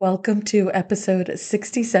Welcome to episode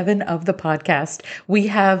 67 of the podcast. We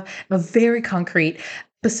have a very concrete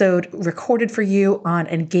episode recorded for you on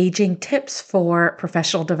engaging tips for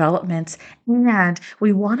professional developments. And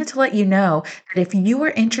we wanted to let you know that if you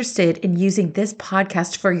are interested in using this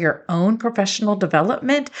podcast for your own professional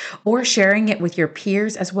development or sharing it with your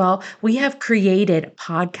peers as well, we have created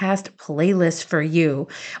podcast playlists for you,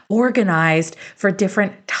 organized for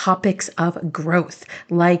different topics of growth,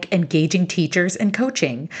 like engaging teachers and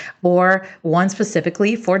coaching, or one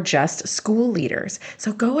specifically for just school leaders.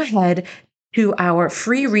 So go ahead to our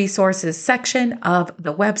free resources section of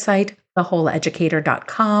the website,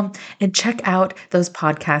 thewholeeducator.com, and check out those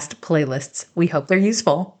podcast playlists. We hope they're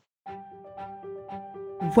useful.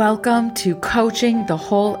 Welcome to Coaching the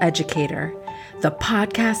Whole Educator, the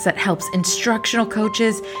podcast that helps instructional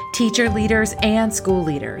coaches, teacher leaders, and school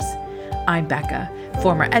leaders. I'm Becca,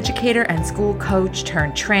 former educator and school coach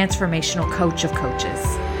turned transformational coach of coaches.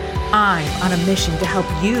 I'm on a mission to help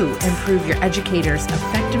you improve your educators'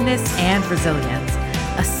 effectiveness and resilience,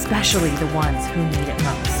 especially the ones who need it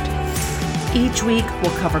most. Each week,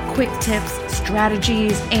 we'll cover quick tips,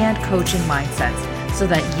 strategies, and coaching mindsets so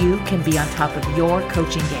that you can be on top of your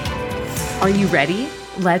coaching game. Are you ready?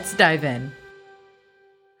 Let's dive in.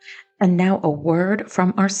 And now a word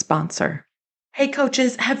from our sponsor. Hey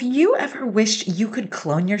coaches, have you ever wished you could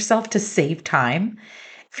clone yourself to save time?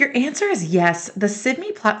 If your answer is yes, the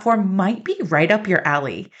SIDME platform might be right up your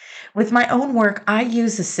alley. With my own work, I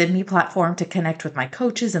use the SIDME platform to connect with my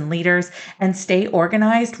coaches and leaders and stay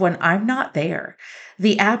organized when I'm not there.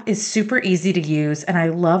 The app is super easy to use, and I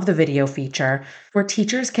love the video feature where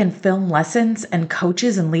teachers can film lessons and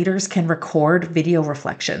coaches and leaders can record video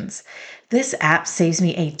reflections. This app saves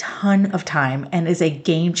me a ton of time and is a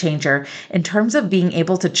game changer in terms of being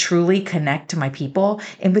able to truly connect to my people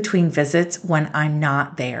in between visits when I'm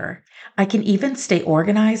not there. I can even stay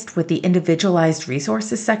organized with the individualized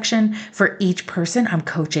resources section for each person I'm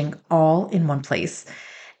coaching all in one place.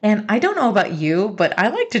 And I don't know about you, but I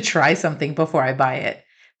like to try something before I buy it.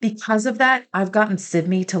 Because of that, I've gotten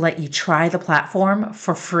SIDME to let you try the platform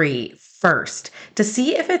for free first to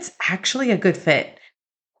see if it's actually a good fit.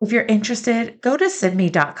 If you're interested, go to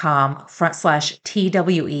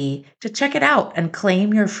sidme.com/TWE to check it out and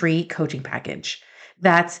claim your free coaching package.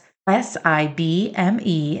 That's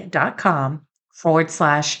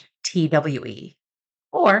SIBME.com/TWE.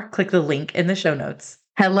 Or click the link in the show notes.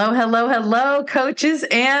 Hello, coaches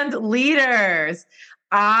and leaders.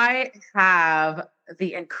 I have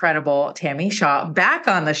the incredible Tammy Shaw back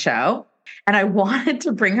on the show. And I wanted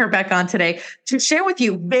to bring her back on today to share with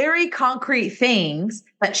you very concrete things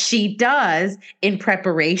that she does in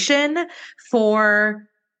preparation for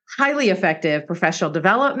highly effective professional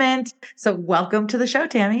development. So welcome to the show,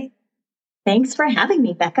 Tammy. Thanks for having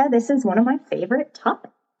me, Becca. This is one of my favorite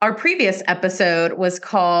topics. Our previous episode was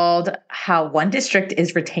called How One District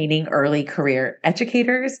is Retaining Early Career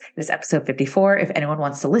Educators. This is episode 54 if anyone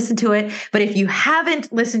wants to listen to it. But if you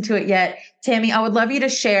haven't listened to it yet, Tammy, I would love you to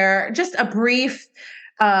share just a brief,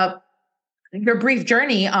 your brief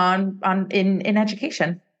journey in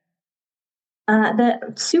education. The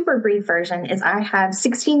super brief version is I have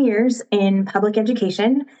 16 years in public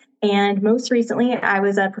education. And most recently, I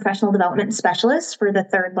was a professional development specialist for the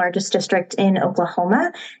third largest district in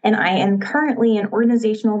Oklahoma. And I am currently an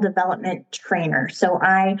organizational development trainer. So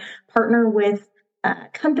I partner with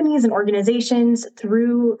companies and organizations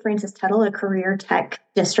through Francis Tuttle, a career tech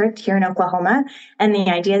district here in Oklahoma. And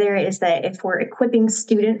the idea there is that if we're equipping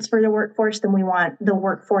students for the workforce, then we want the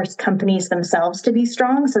workforce companies themselves to be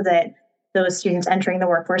strong so that those students entering the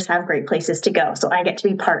workforce have great places to go. So I get to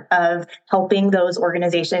be part of helping those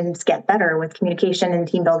organizations get better with communication and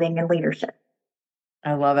team building and leadership.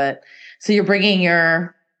 I love it. So you're bringing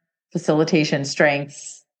your facilitation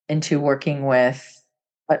strengths into working with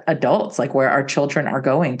adults, like where our children are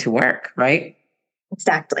going to work, right?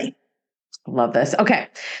 Exactly. Love this. Okay.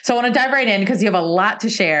 So I want to dive right in because you have a lot to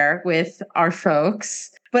share with our folks,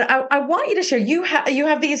 but I want you to share, you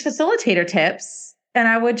have these facilitator tips, and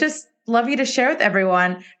I would just love you to share with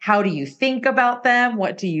everyone, how do you think about them?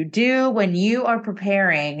 What do you do when you are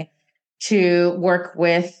preparing to work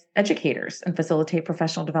with educators and facilitate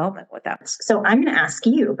professional development with them? So I'm going to ask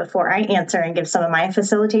you before I answer and give some of my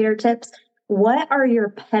facilitator tips, what are your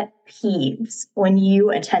pet peeves when you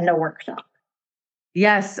attend a workshop?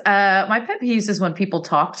 Yes. My pet peeves is when people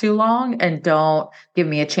talk too long and don't give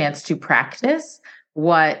me a chance to practice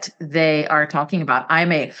what they are talking about.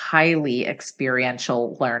 I'm a highly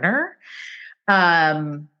experiential learner.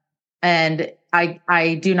 And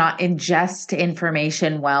I do not ingest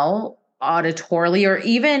information well auditorily or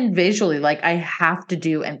even visually. Like I have to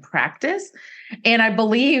do and practice. And I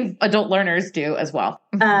believe adult learners do as well.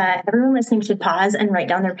 Everyone listening should pause and write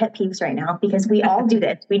down their pet peeves right now, because we all do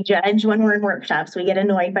this. We judge when we're in workshops. We get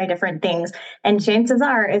annoyed by different things. And chances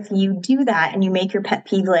are, if you do that and you make your pet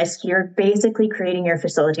peeve list, you're basically creating your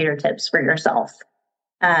facilitator tips for yourself.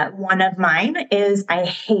 One of mine is I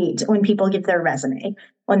hate when people give their resume.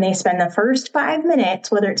 When they spend the first 5 minutes,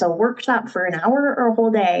 whether it's a workshop for an hour or a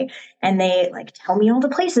whole day, and they like tell me all the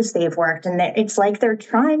places they've worked, and it's like they're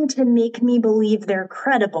trying to make me believe they're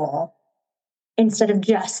credible instead of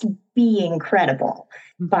just being credible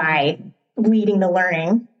by leading the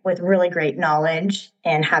learning with really great knowledge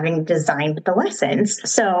and having designed the lessons.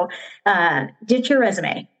 So ditch your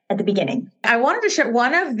resume at the beginning. I wanted to share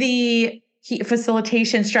one of the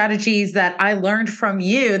facilitation strategies that I learned from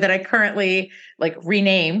you that I currently like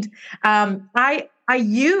renamed. I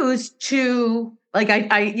used to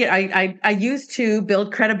I used to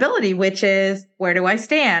build credibility, which is where do I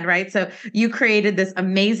stand, right? So you created this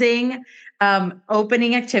amazing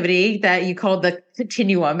opening activity that you called the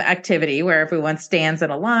continuum activity, where everyone stands in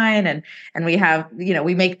a line and we have,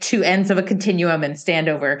 we make two ends of a continuum and stand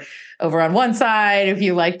over on one side if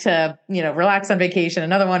you like to, relax on vacation,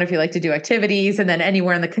 another one if you like to do activities, and then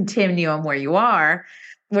anywhere in the continuum where you are,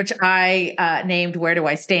 which I named Where Do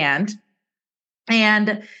I Stand?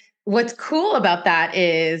 And what's cool about that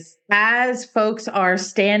is as folks are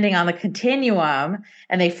standing on the continuum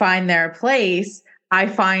and they find their place, I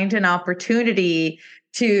find an opportunity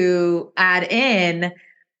to add in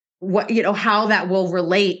what, how that will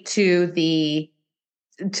relate to the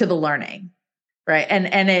learning. Right. And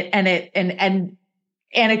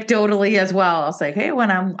anecdotally as well, I'll say, hey, when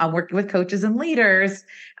I'm working with coaches and leaders,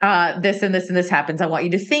 this and this and this happens. I want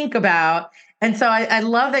you to think about. And so I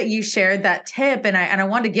love that you shared that tip. And I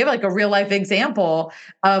wanted to give like a real life example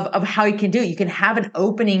of how you can do it. You can have an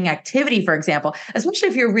opening activity, for example, especially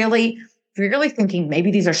if you're really thinking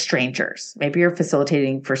maybe these are strangers, maybe you're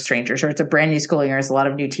facilitating for strangers, or it's a brand new school year, there's a lot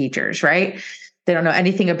of new teachers, right? They don't know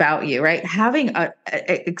anything about you, right? Having a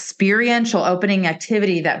experiential opening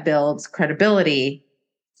activity that builds credibility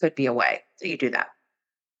could be a way that you do that.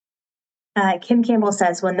 Kim Campbell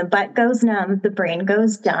says, when the butt goes numb, the brain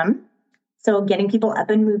goes dumb. So getting people up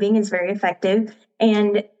and moving is very effective.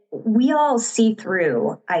 And we all see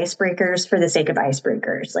through icebreakers for the sake of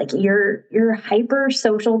icebreakers. Like your hyper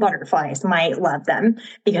social butterflies might love them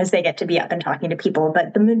because they get to be up and talking to people.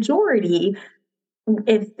 But the majority,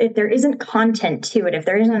 if there isn't content to it, if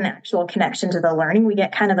there isn't an actual connection to the learning, we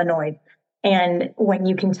get kind of annoyed. And when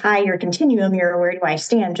you can tie your continuum, your where do I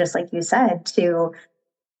stand, just like you said, to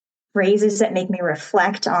phrases that make me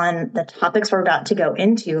reflect on the topics we're about to go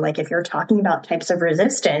into. Like if you're talking about types of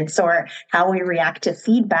resistance or how we react to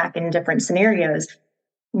feedback in different scenarios,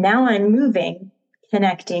 now I'm moving,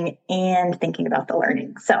 connecting, and thinking about the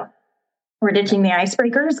learning. So we're ditching the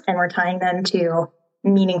icebreakers and we're tying them to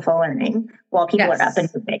meaningful learning while people are up and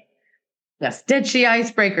moving. Yes. Ditch the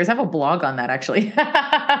icebreakers. I have a blog on that actually.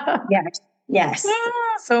 Yes.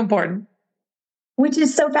 So important. Which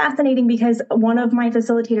is so fascinating because one of my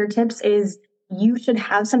facilitator tips is you should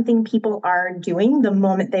have something people are doing the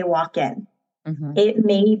moment they walk in. Mm-hmm. It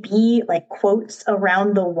may be like quotes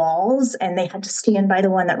around the walls and they have to stand by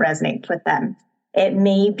the one that resonates with them. It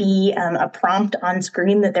may be a prompt on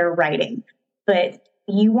screen that they're writing, but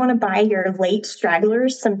you want to buy your late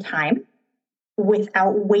stragglers some time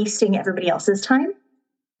without wasting everybody else's time.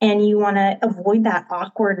 And you want to avoid that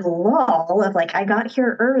awkward lull of like, I got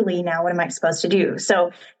here early. Now, what am I supposed to do? So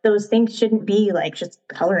those things shouldn't be like just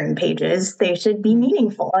coloring pages. They should be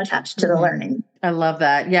meaningful, attached to the learning. I love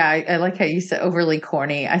that. Yeah. I like how you said overly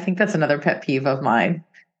corny. I think that's another pet peeve of mine.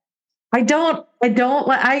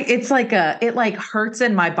 It's like it like hurts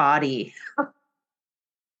in my body.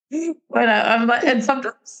 And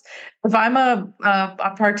sometimes if I'm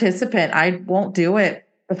a participant, I won't do it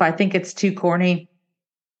if I think it's too corny.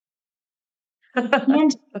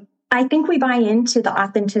 And I think we buy into the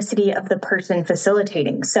authenticity of the person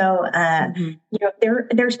facilitating. So,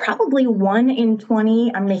 there's probably 1 in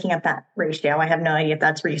 20, I'm making up that ratio. I have no idea if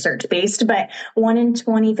that's research based, but 1 in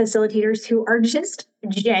 20 facilitators who are just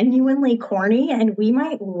genuinely corny, and we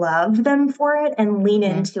might love them for it and lean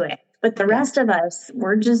into it. But the rest of us,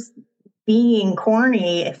 we're just being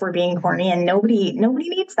corny if we're being corny, and nobody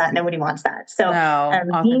needs that. Nobody wants that. So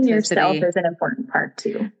being yourself is an important part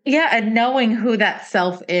too. Yeah. And knowing who that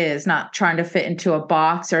self is, not trying to fit into a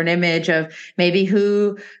box or an image of maybe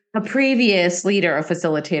who a previous leader or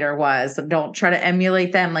facilitator was. Don't try to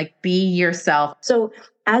emulate them, like be yourself. So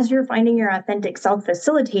as you're finding your authentic self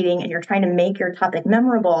facilitating and you're trying to make your topic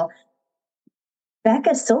memorable,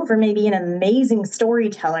 Becca Silver may be an amazing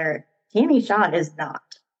storyteller. Tammy Shaw is not.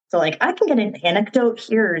 So like I can get an anecdote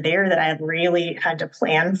here or there that I really had to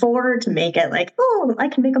plan for to make it like, oh, I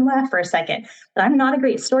can make them laugh for a second. But I'm not a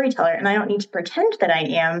great storyteller and I don't need to pretend that I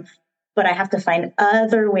am, but I have to find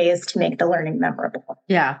other ways to make the learning memorable.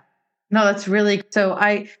 Yeah. No, that's really, so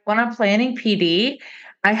when I'm planning PD,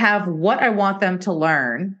 I have what I want them to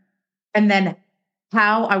learn and then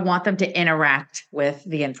how I want them to interact with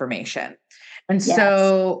the information. And Yes.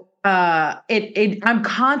 so I'm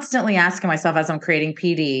constantly asking myself as I'm creating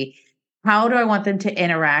PD, how do I want them to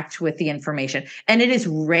interact with the information? And it is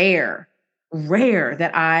rare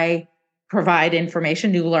that I provide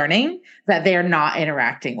information, new learning that they're not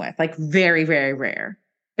interacting with, like very, very rare.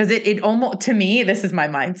 Because it almost, to me, this is my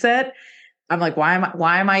mindset. I'm like, why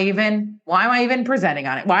am I even presenting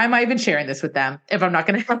on it? Why am I even sharing this with them if I'm not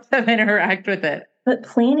going to help them interact with it? But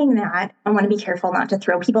planning that, I want to be careful not to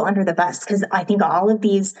throw people under the bus because I think all of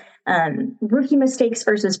these rookie mistakes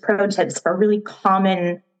versus pro tips are really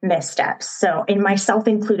common missteps. So, in myself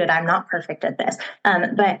included, I'm not perfect at this.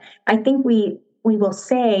 But I think we will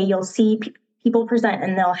say, you'll see people present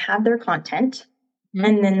and they'll have their content. Mm-hmm.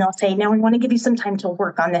 And then they'll say, now we want to give you some time to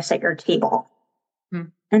work on this at your table. Mm-hmm.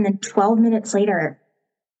 And then 12 minutes later,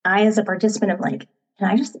 I, as a participant, am like, can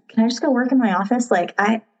I just go work in my office? Like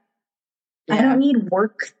I don't need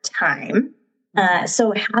work time.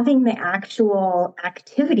 So having the actual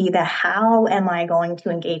activity, the how am I going to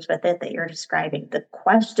engage with it that you're describing, the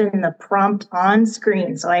question, the prompt on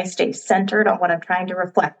screen, so I stay centered on what I'm trying to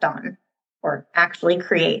reflect on or actually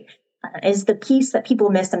create, is the piece that people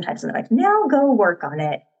miss sometimes. And they're like, now go work on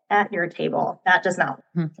it at your table. That does not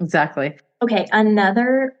work. Exactly. Okay,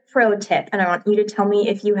 another pro tip, and I want you to tell me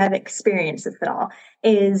if you have experienced this at all,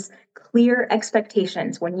 is clear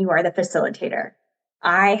expectations when you are the facilitator.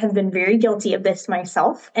 I have been very guilty of this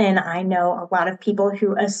myself, and I know a lot of people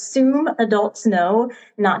who assume adults know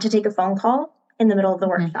not to take a phone call in the middle of the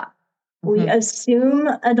workshop. Mm-hmm. We assume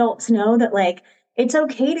adults know that, like, it's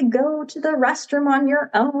okay to go to the restroom on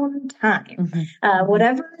your own time. Mm-hmm.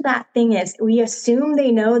 Whatever that thing is, we assume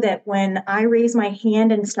they know that when I raise my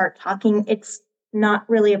hand and start talking, it's not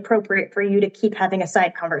really appropriate for you to keep having a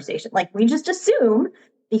side conversation. Like, we just assume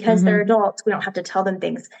because they're adults, we don't have to tell them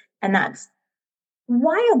things. And that's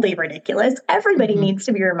wildly ridiculous. Everybody needs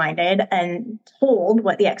to be reminded and told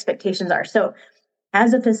what the expectations are. So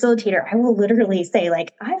as a facilitator, I will literally say,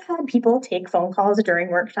 like, I've had people take phone calls during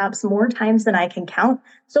workshops more times than I can count.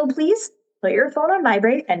 So please put your phone on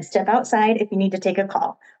vibrate and step outside if you need to take a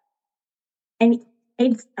call. And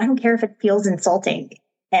I don't care if it feels insulting.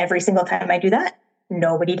 Every single time I do that,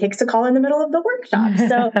 nobody takes a call in the middle of the workshop.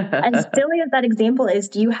 So as silly as that example is,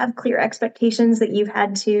 do you have clear expectations that you've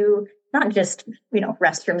had to, not just,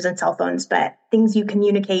 restrooms and cell phones, but things you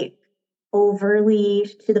communicate overly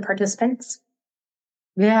to the participants?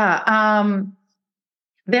 Yeah.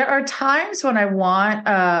 There are times when I want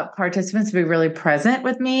participants to be really present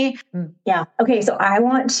with me. Yeah. Okay. So I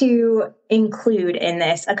want to include in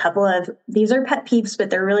this a couple of, these are pet peeves, but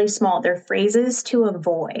they're really small. They're phrases to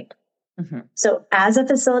avoid. Mm-hmm. So as a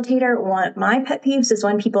facilitator, one of my pet peeves is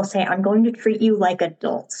when people say, I'm going to treat you like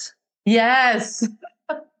adults. Yes.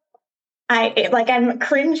 I'm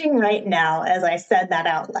cringing right now as I said that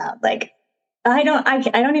out loud. Like, I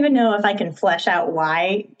don't even know if I can flesh out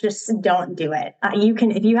why. Just don't do it. You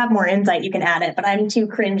can, if you have more insight, you can add it, but I'm too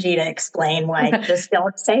cringy to explain why. Just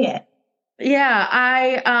don't say it. Yeah.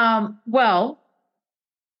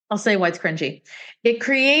 I'll say why it's cringy. It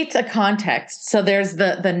creates a context. So there's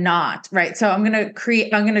the not, right? So I'm going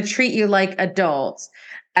to treat you like adults,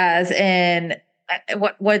 as in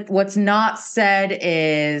what's not said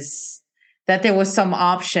is that there was some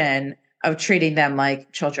option of treating them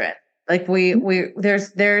like children. Like it's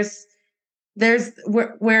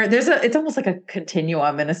almost like a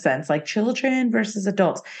continuum in a sense, like children versus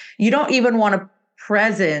adults. You don't even want a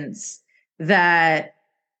presence that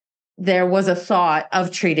there was a thought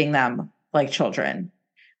of treating them like children.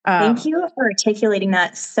 Thank you for articulating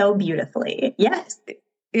that so beautifully. Yes.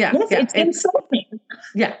 Yeah. Yes, it's insulting.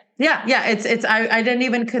 Yeah. I didn't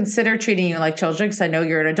even consider treating you like children because I know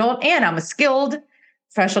you're an adult and I'm a skilled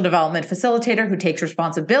professional development facilitator who takes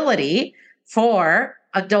responsibility for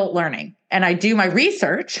adult learning. And I do my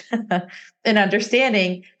research in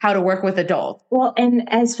understanding how to work with adults. Well,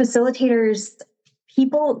 and as facilitators,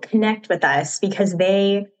 people connect with us because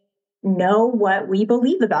they know what we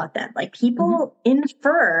believe about them. Like, people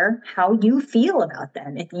infer how you feel about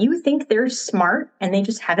them. If you think they're smart and they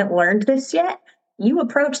just haven't learned this yet, you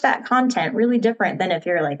approach that content really different than if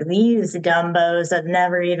you're like, these dumbos have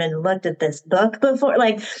never even looked at this book before.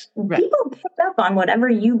 Like people pick up on whatever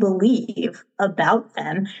you believe about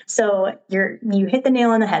them. So you hit the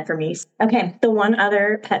nail on the head for me. Okay. The one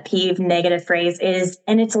other pet peeve negative phrase is,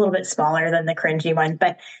 and it's a little bit smaller than the cringy one,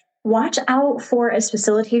 but watch out for, as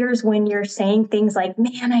facilitators, when you're saying things like,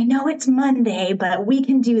 man, I know it's Monday, but we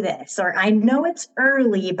can do this. Or I know it's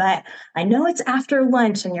early, but I know it's after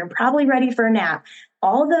lunch and you're probably ready for a nap.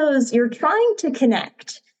 All those, you're trying to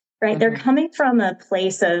connect, right? Mm-hmm. They're coming from a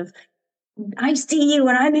place of, I see you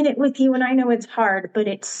and I'm in it with you and I know it's hard, but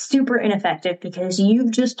it's super ineffective because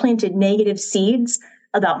you've just planted negative seeds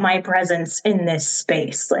about my presence in this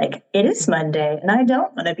space. Like, it is Monday and I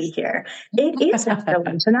don't want to be here. It is after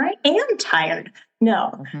lunch and I am tired.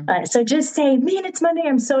 No. So just say, man, it's Monday.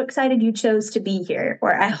 I'm so excited you chose to be here.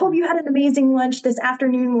 Or I hope you had an amazing lunch this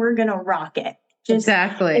afternoon. We're going to rock it. Just,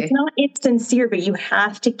 exactly. It's sincere, but you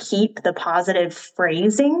have to keep the positive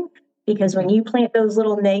phrasing, because when you plant those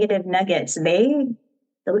little negative nuggets, they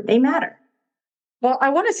matter. Well, I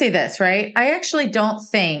want to say this, right? I actually don't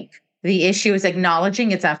think the issue is acknowledging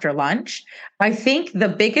it's after lunch. I think the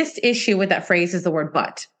biggest issue with that phrase is the word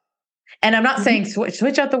but. And I'm not saying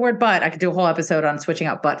switch out the word but. I could do a whole episode on switching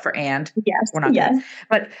out but for and. Yes. We're not doing.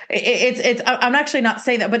 But it's I'm actually not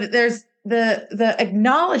saying that, but there's the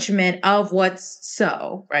acknowledgement of what's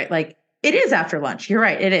so, right? Like, it is after lunch. You're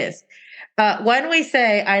right. It is. When we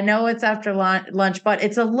say, I know it's after lunch, but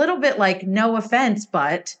it's a little bit like, no offense,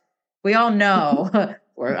 but we all know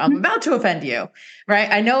I'm about to offend you, right?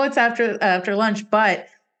 I know it's after lunch, but,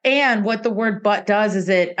 and what the word but does is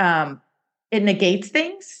it negates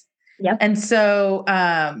things. Yep. And so,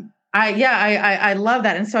 I love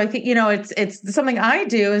that. And so I think, it's something I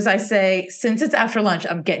do is I say, since it's after lunch,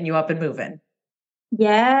 I'm getting you up and moving.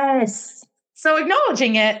 Yes. So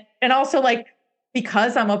acknowledging it, and also like,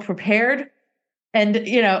 because I'm a prepared and,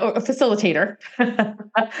 a facilitator,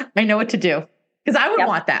 I know what to do, because I would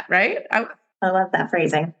want that, right? I love that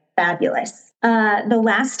phrasing. Fabulous. The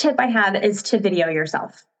last tip I have is to video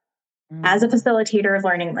yourself. As a facilitator of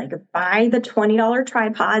learning, like, buy the $20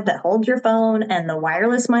 tripod that holds your phone and the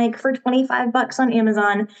wireless mic for $25 on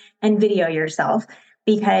Amazon and video yourself,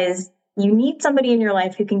 because you need somebody in your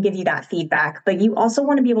life who can give you that feedback, but you also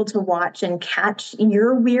want to be able to watch and catch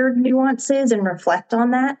your weird nuances and reflect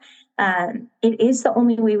on that. It is the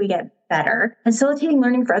only way we get better. Facilitating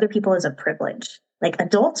learning for other people is a privilege. Like,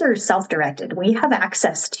 adults are self-directed. We have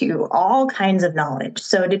access to all kinds of knowledge.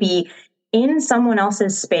 So to be in someone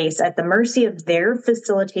else's space at the mercy of their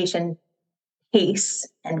facilitation pace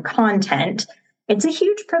and content, it's a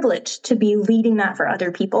huge privilege to be leading that for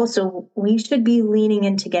other people. So we should be leaning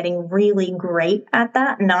into getting really great at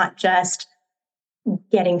that, not just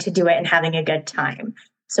getting to do it and having a good time.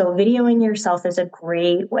 So videoing yourself is a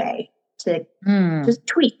great way to just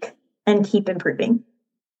tweak and keep improving.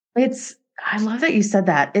 I love that you said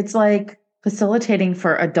that. It's like facilitating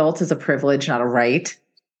for adults is a privilege, not a right.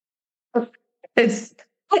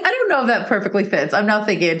 I don't know if that perfectly fits. I'm now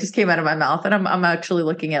thinking, it just came out of my mouth, and I'm actually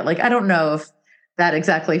looking at, like, I don't know if that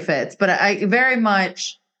exactly fits, but I very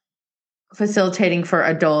much, facilitating for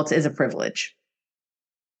adults is a privilege.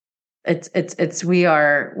 We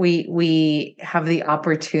have the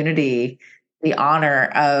opportunity, the honor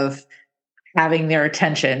of having their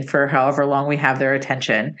attention for however long we have their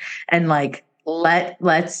attention, and like,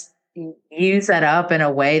 let's use that up in a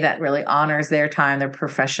way that really honors their time, their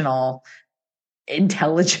professional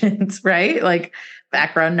intelligence, right? Like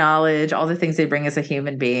background knowledge, all the things they bring as a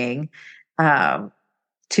human being to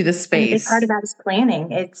the space. Part of that is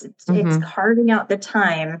planning. It's carving out the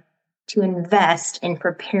time to invest in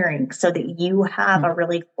preparing so that you have a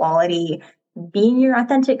really quality, being your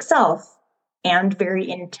authentic self and very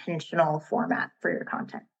intentional format for your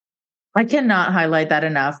content. I cannot highlight that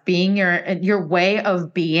enough. Being your way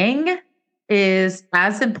of being is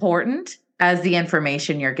as important as the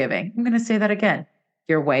information you're giving. I'm going to say that again.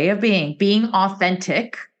 Your way of being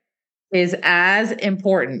authentic is as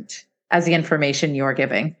important as the information you're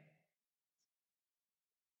giving.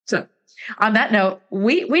 So on that note,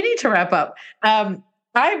 we need to wrap up.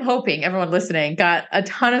 I'm hoping everyone listening got a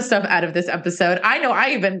ton of stuff out of this episode. I know I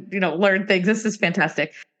even, learned things. This is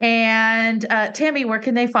fantastic. And Tammy, where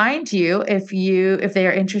can they find you if they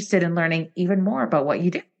are interested in learning even more about what you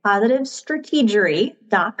do?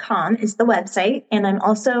 PositiveStrategery.com is the website. And I'm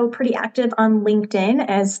also pretty active on LinkedIn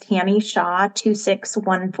as Tammy Shaw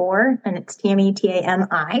 2614. And it's Tammy,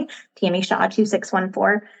 Tami, Tammy Shaw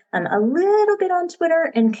 2614. I'm a little bit on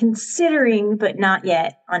Twitter and considering, but not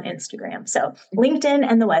yet, on Instagram. So LinkedIn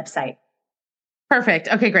and the website. Perfect.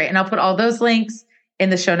 Okay, great. And I'll put all those links in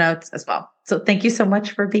the show notes as well. So thank you so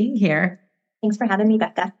much for being here. Thanks for having me,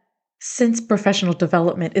 Becca. Since professional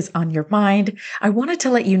development is on your mind, I wanted to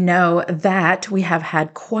let you know that we have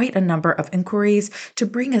had quite a number of inquiries to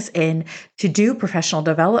bring us in to do professional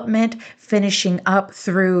development, finishing up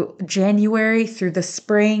through January, through the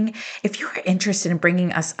spring. If you are interested in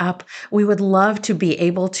bringing us up, we would love to be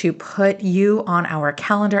able to put you on our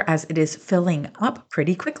calendar as it is filling up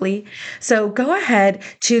pretty quickly. So go ahead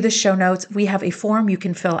to the show notes. We have a form you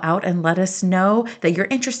can fill out and let us know that you're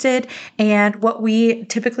interested. And what we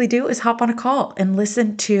typically do is hop on a call and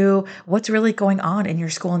listen to what's really going on in your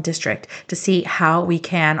school and district to see how we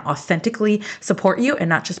can authentically support you and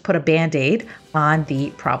not just put a Band-Aid on the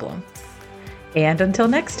problem. And until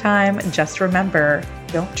next time, just remember,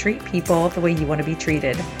 don't treat people the way you want to be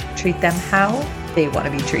treated. Treat them how they want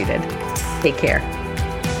to be treated. Take care.